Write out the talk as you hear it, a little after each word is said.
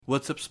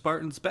What's up,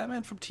 Spartans?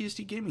 Batman from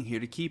TSD Gaming here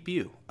to keep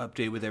you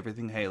updated with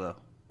everything Halo.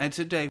 And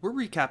today, we're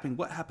recapping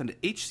what happened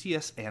at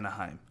HCS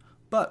Anaheim.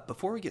 But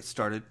before we get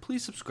started,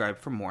 please subscribe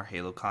for more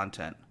Halo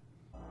content.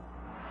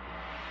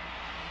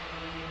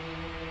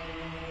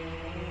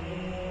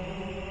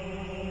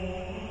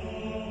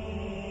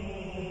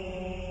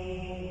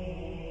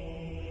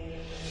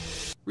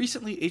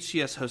 Recently,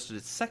 HCS hosted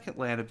its second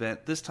LAN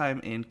event, this time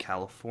in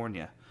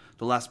California.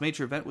 The last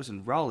major event was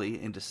in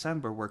Raleigh in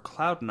December, where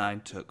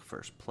Cloud9 took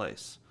first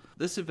place.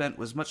 This event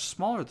was much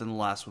smaller than the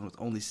last one, with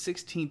only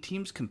 16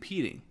 teams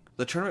competing.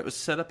 The tournament was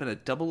set up in a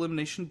double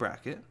elimination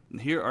bracket, and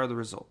here are the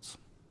results.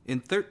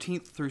 In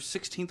 13th through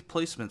 16th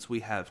placements, we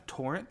have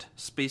Torrent,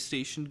 Space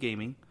Station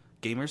Gaming,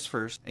 Gamers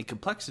First, and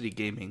Complexity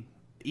Gaming.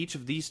 Each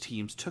of these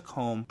teams took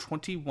home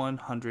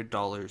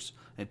 $2,100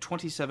 and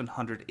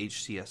 2,700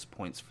 HCS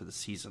points for the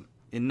season.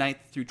 In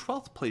 9th through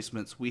 12th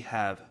placements, we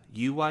have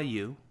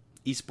UYU,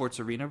 Esports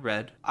Arena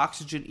Red,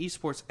 Oxygen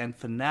Esports, and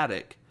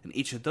Fnatic, and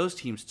each of those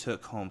teams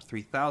took home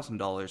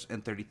 $3,000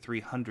 and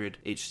 3,300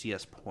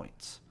 HCS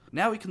points.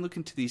 Now we can look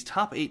into these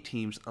top 8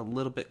 teams a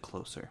little bit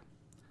closer.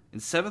 In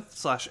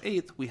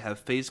 7th/8th, we have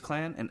FaZe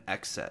Clan and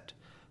XSET.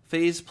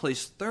 FaZe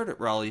placed 3rd at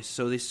Raleigh,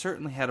 so they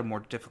certainly had a more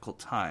difficult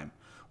time,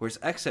 whereas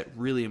XSET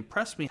really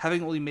impressed me,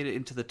 having only made it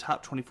into the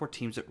top 24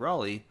 teams at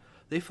Raleigh.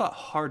 They fought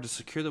hard to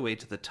secure the way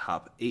to the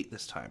top 8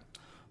 this time.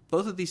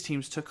 Both of these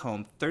teams took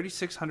home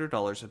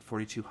 $3,600 and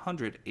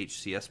 4,200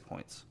 HCS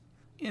points.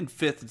 In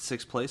 5th and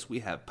 6th place, we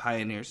have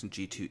Pioneers and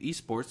G2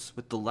 Esports,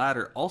 with the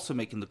latter also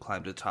making the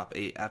climb to the top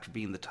 8 after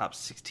being the top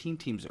 16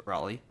 teams at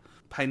Raleigh.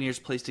 Pioneers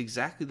placed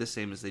exactly the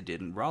same as they did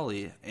in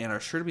Raleigh, and are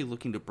sure to be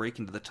looking to break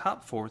into the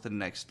top 4 with the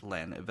next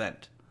LAN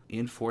event.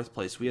 In 4th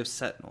place, we have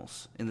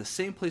Sentinels, in the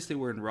same place they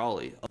were in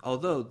Raleigh,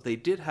 although they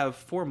did have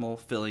Formal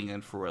filling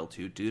in for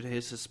Royal2 due to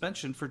his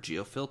suspension for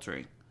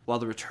geofiltering. While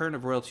the return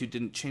of Royal2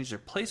 didn't change their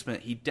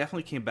placement, he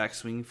definitely came back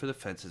swinging for the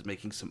fences,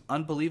 making some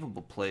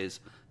unbelievable plays,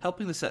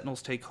 helping the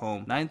Sentinels take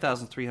home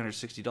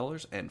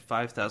 $9,360 and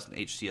 5,000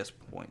 HCS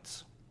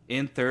points.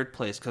 In 3rd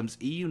place comes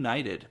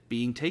eUnited.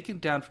 Being taken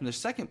down from their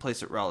 2nd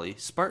place at Raleigh,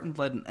 Spartan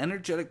led an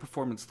energetic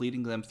performance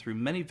leading them through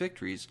many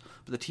victories,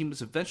 but the team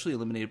was eventually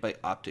eliminated by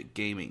Optic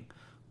Gaming.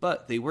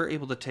 But they were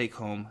able to take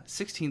home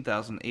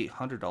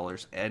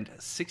 $16,800 and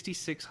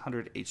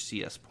 6,600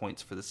 HCS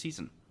points for the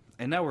season.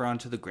 And now we're on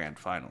to the Grand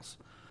Finals.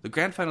 The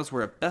Grand Finals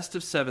were a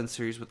best-of-7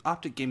 series, with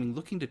Optic Gaming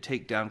looking to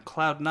take down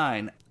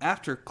Cloud9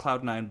 after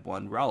Cloud9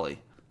 won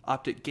Raleigh.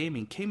 Optic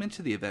Gaming came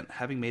into the event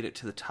having made it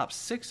to the top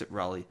 6 at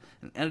Raleigh,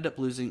 and ended up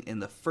losing in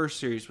the first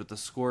series, with the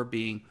score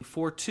being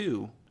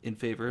 4-2 in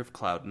favor of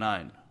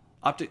Cloud9.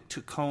 Optic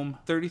took home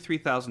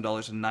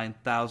 $33,000 and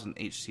 9,000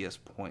 HCS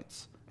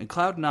points. And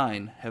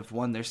Cloud9 have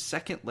won their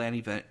 2nd LAN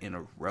event in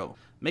a row,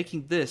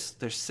 making this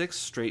their 6th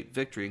straight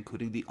victory,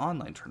 including the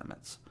online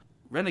tournaments.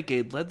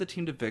 Renegade led the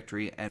team to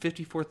victory at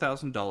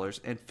 $54,000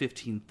 and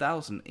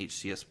 15,000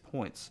 HCS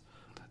points.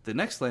 The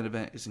next LAN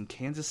event is in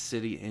Kansas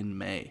City in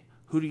May.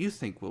 Who do you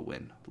think will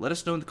win? Let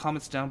us know in the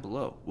comments down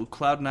below. Will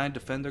Cloud9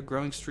 defend their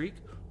growing streak?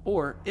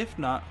 Or, if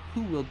not,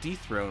 who will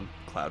dethrone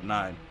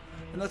Cloud9?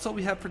 And that's all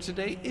we have for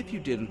today. If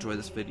you did enjoy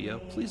this video,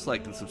 please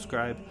like and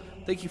subscribe.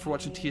 Thank you for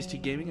watching TSD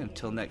Gaming.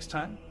 Until next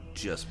time,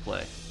 just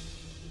play.